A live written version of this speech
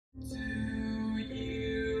Do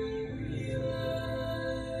you realize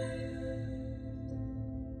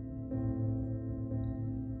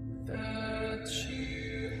that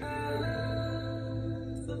you have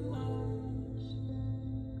the most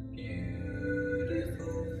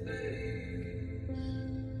beautiful face?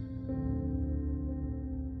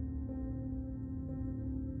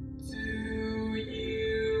 Do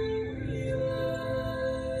you realize?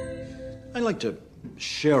 I'd like to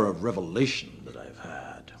share a revelation that I've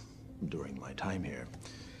had during my time here.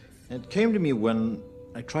 It came to me when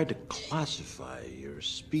I tried to classify your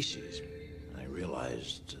species. I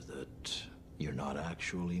realized that you're not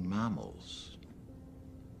actually mammals.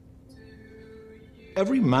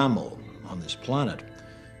 Every mammal on this planet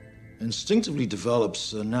instinctively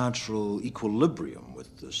develops a natural equilibrium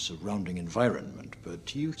with the surrounding environment,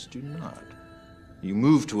 but you do not. You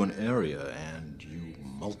move to an area and you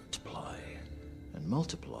multiply and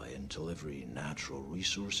multiply until every natural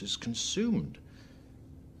resource is consumed.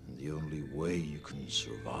 And the only way you can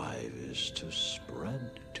survive is to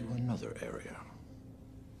spread to another area.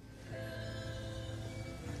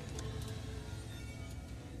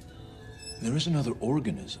 There is another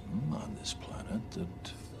organism on this planet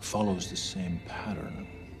that follows the same pattern.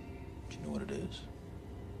 Do you know what it is?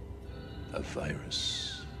 A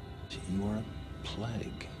virus. You are a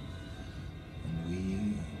plague, and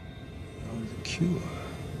we are the cure.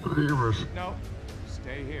 Believers, No,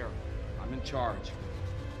 stay here. I'm in charge.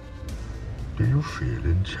 do you feel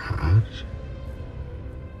in charge?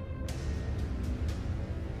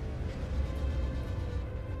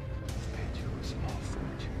 I've paid you a small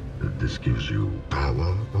fortune. This gives you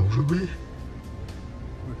power over me?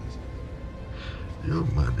 What is it? Your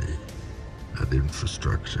money and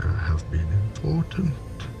infrastructure have been important.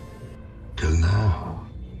 Till now.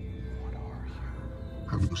 What are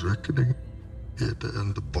you? I was reckoning here to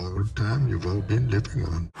end the borrowed time you've all been living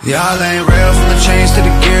on. Y'all ain't real, from the chains to the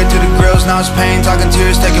gear to the grills. Now it's pain, talking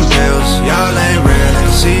tears, taking pills. Y'all ain't real, I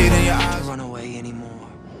can see it in your eyes. To run away anymore.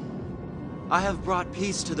 I have brought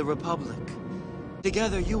peace to the Republic.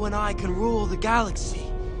 Together, you and I can rule the galaxy.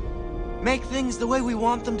 Make things the way we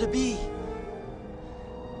want them to be.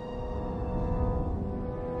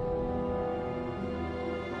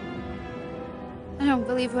 I don't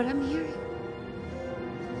believe what I'm hearing.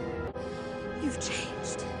 You've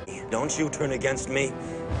changed. Don't you turn against me.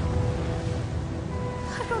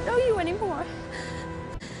 I don't know you anymore.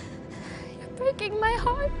 You're breaking my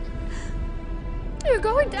heart. You're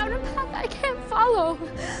going down a path I can't follow.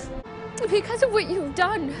 Because of what you've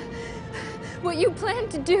done. What you plan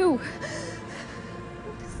to do.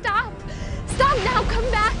 Stop. Stop now. Come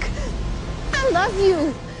back. I love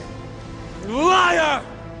you. Liar!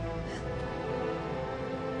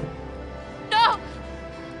 No.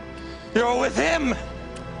 You're with him!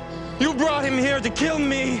 You brought him here to kill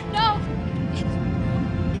me! No.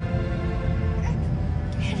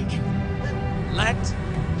 Let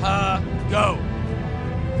her go!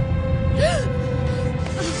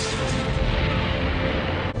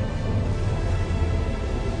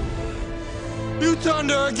 You turned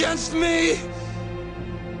her against me!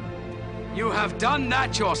 You have done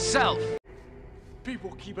that yourself.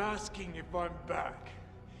 People keep asking if I'm back,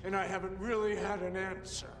 and I haven't really had an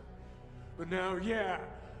answer. But now, yeah,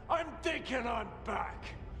 I'm thinking I'm back.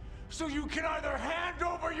 So you can either hand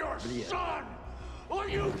over your son, or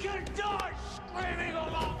you can die screaming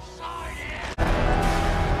alongside him!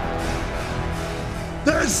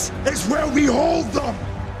 This is where we hold them!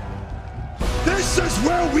 This is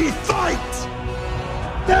where we fight!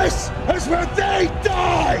 This is where they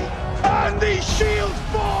die! And these shield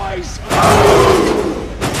boys!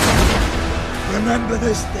 Remember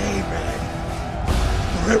this day, man,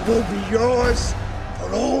 for it will be yours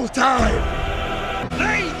for all time.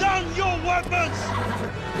 Lay down your weapons!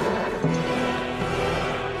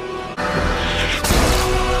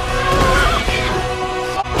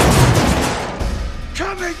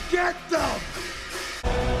 Come and get them!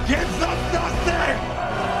 Give them nothing,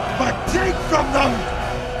 but take from them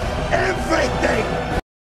everything!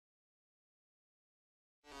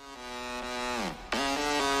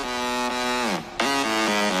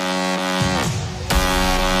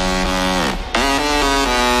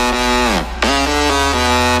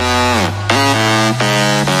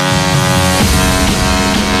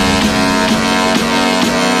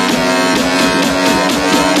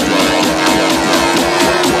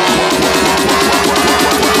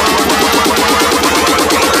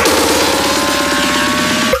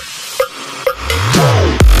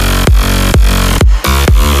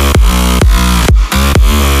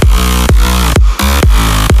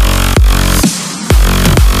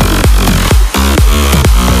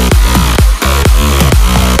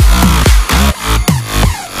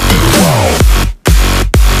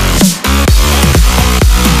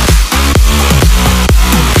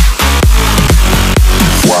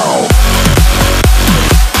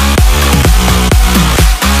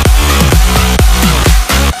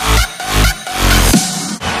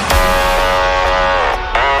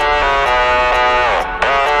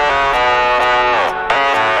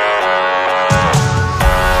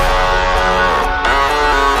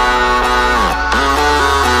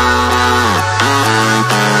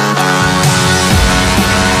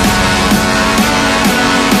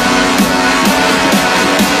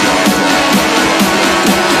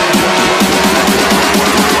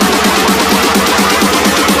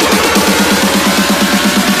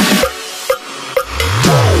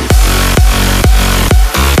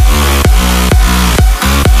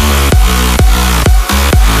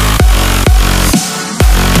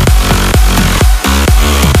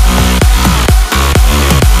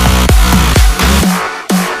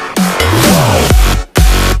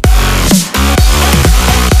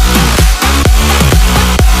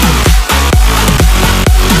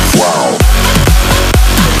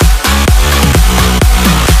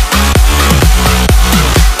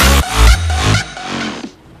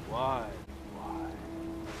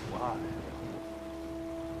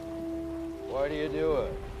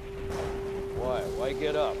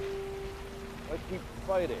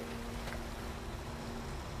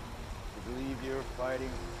 believe you're fighting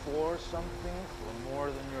for something, for more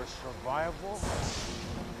than your survival?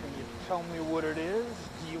 Can you tell me what it is?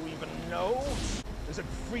 Do you even know? Is it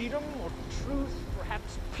freedom or truth?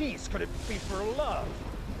 Perhaps peace? Could it be for love?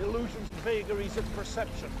 Illusions, vagaries of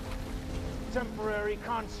perception. Temporary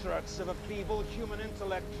constructs of a feeble human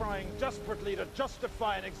intellect trying desperately to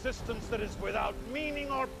justify an existence that is without meaning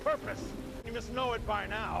or purpose. You must know it by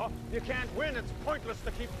now. You can't win. It's pointless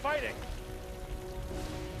to keep fighting.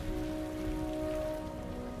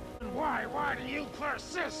 Why? Why do you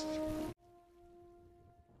persist?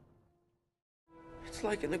 It's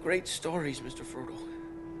like in the great stories, Mr. Frodo.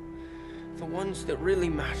 The ones that really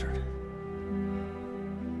mattered.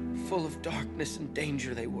 Full of darkness and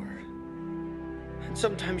danger they were. And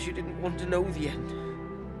sometimes you didn't want to know the end.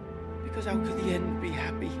 Because how could the end be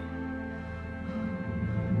happy?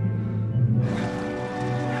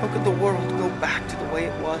 How could the world go back to the way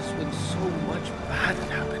it was when so much bad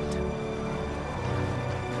had happened?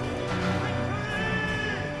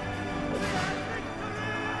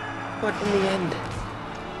 But in the end,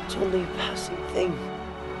 it's only a passing thing.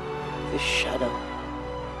 This shadow.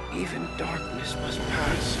 Even darkness must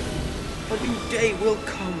pass. A new day will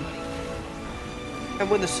come. And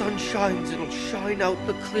when the sun shines, it'll shine out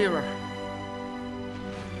the clearer.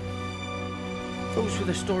 Those were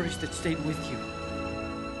the stories that stayed with you.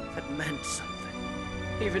 That meant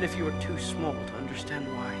something. Even if you were too small to understand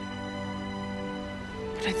why.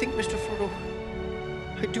 But I think, Mr. Frodo,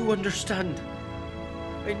 I do understand.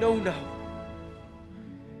 I know now.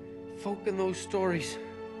 Folk in those stories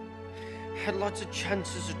had lots of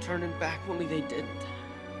chances of turning back, only they didn't.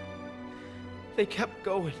 They kept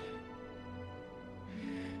going.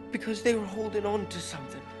 Because they were holding on to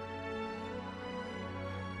something.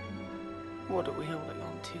 What are we holding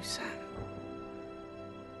on to, Sam?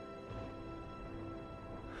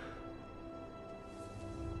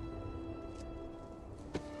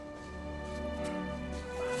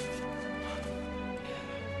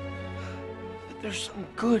 There's some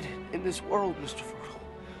good in this world, Mr. Frodo.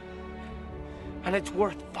 And it's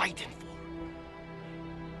worth fighting for.